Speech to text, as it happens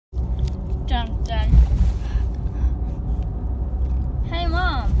done. Hey,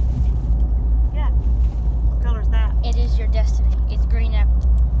 Mom. Yeah. What color is that? It is your destiny. It's green apple.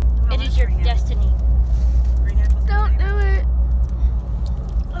 Oh, It is your destiny. Green apple's Don't my do it.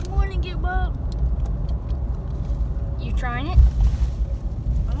 I'm going to give up. You trying it?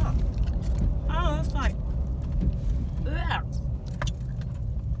 favorite. Oh, that's like. Yeah.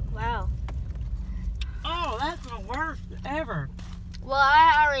 Wow. Oh, that's the worst ever. Well,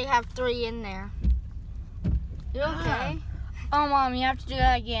 I already have 3 in there. You okay? Oh, Mom, you have to do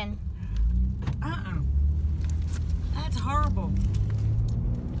that again. That's horrible.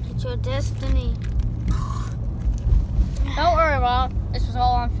 It's your destiny. Don't worry about it. This was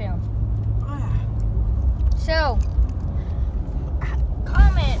all on film. So,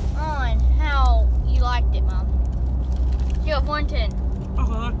 comment on how you liked it, Mom. Scale of 1 to 10. Oh,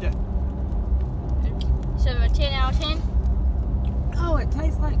 I loved it. So, a 10 out of 10? Oh, it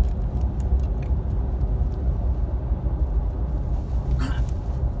tastes like.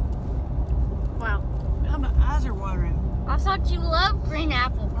 Wow. Oh, my eyes are watering. I thought you loved green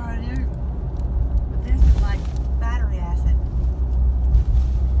apple. Oh, I do. But this is like battery acid.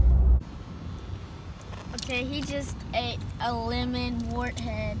 Okay, he just ate a lemon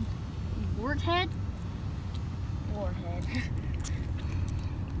warhead. Warhead? Warhead.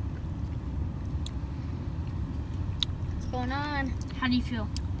 What's going on? How do you feel?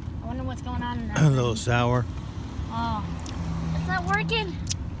 I wonder what's going on in that. A little sour. Oh. It's not working.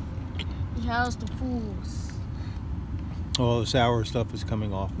 How's the fools? All the sour stuff is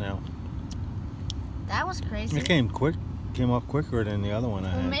coming off now. That was crazy. It came off quicker than the other one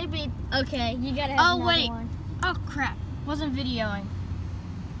I Well, had. maybe. Okay, you gotta have Oh, another wait. one. Oh crap! Wasn't videoing.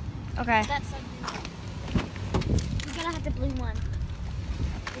 Okay. That's so You gotta have the blue one.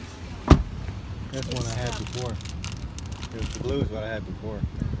 That's the one I had before. The blue is what I had before.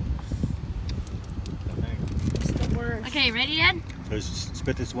 I think. It's the worst. Okay, ready, Dad? So just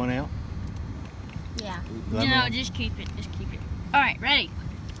spit this one out. Yeah. Lemon No, one. just keep it. Just keep it. All right, ready?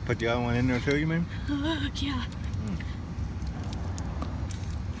 Put the other one in there too, you mean? Yeah.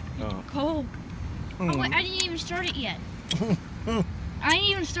 Oh. Cold. Oh wait, I didn't even start it yet. I didn't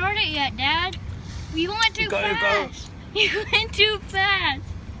even start it yet, Dad. You went too fast. You went too fast.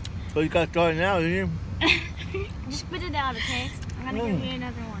 So you got started now, didn't you? Just spit it out, okay? I'm gonna give you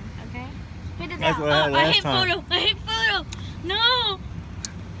another one, okay? Spit it That's out. what I had I last hate time. photo. I hate photo. No.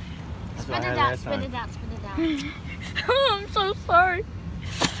 That's Spit what I it had out, last spit time. it out, spit it out. Oh, I'm so sorry.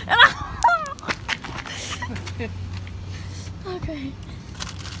 Okay.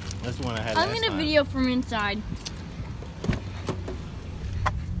 That's the one I had I'm last gonna time. video from inside.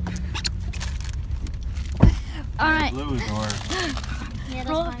 All right. Blue is ours. Yeah, that's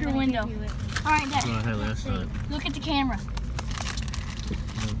Roll fine, up your I'm gonna window. give you it. All right, That's Dad. what I had last time. Look at the camera.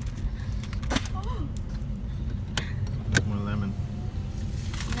 There's more lemon.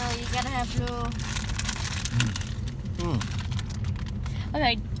 No, you gotta have blue.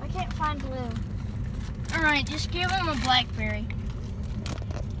 Okay. I can't find blue. All right. Just give him a blackberry.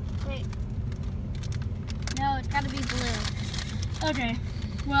 Wait. No, it's gotta be blue. Okay.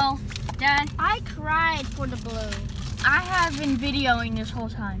 Well, Dad, I cried for the blue. I have been videoing this whole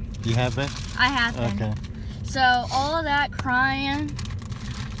time. You have been? I have been. Okay. So all of that crying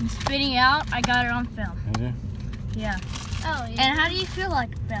and spitting out, I got it on film. Okay. Yeah. Oh, yeah. And how do you feel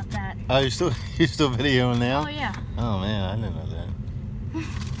like about that? Oh, you're still videoing now? Oh yeah. Oh man, I didn't know that.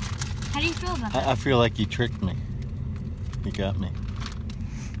 How do you feel about that? I feel like you tricked me. You got me.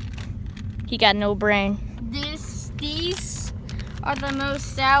 He got no brain. These are the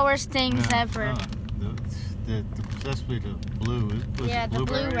most sourest things ever. Especially the blue. Was Yeah, it the blue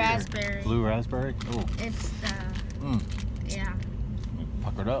blueberry or- raspberry. Blue raspberry? Oh, It's the, yeah.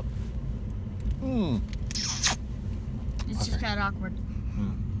 puckered up. Mm. It's just got awkward.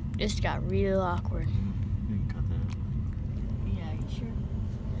 Mm. It's got real awkward. You can cut that. Yeah, you sure?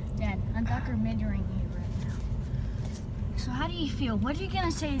 Dad, I'm documenting you right now. So how do you feel? What are you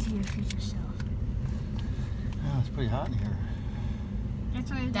gonna say to your future self? Oh, it's pretty hot in here. That's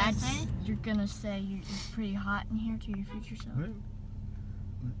what you're gonna say it's pretty hot in here to your future self.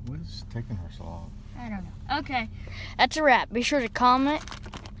 What is taking her so long? I don't know. Okay. That's a wrap. Be sure to comment.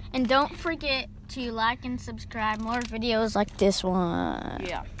 And don't forget to like and subscribe. More videos like this one.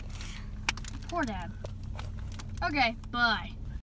 Yeah. Poor Dad. Okay, bye.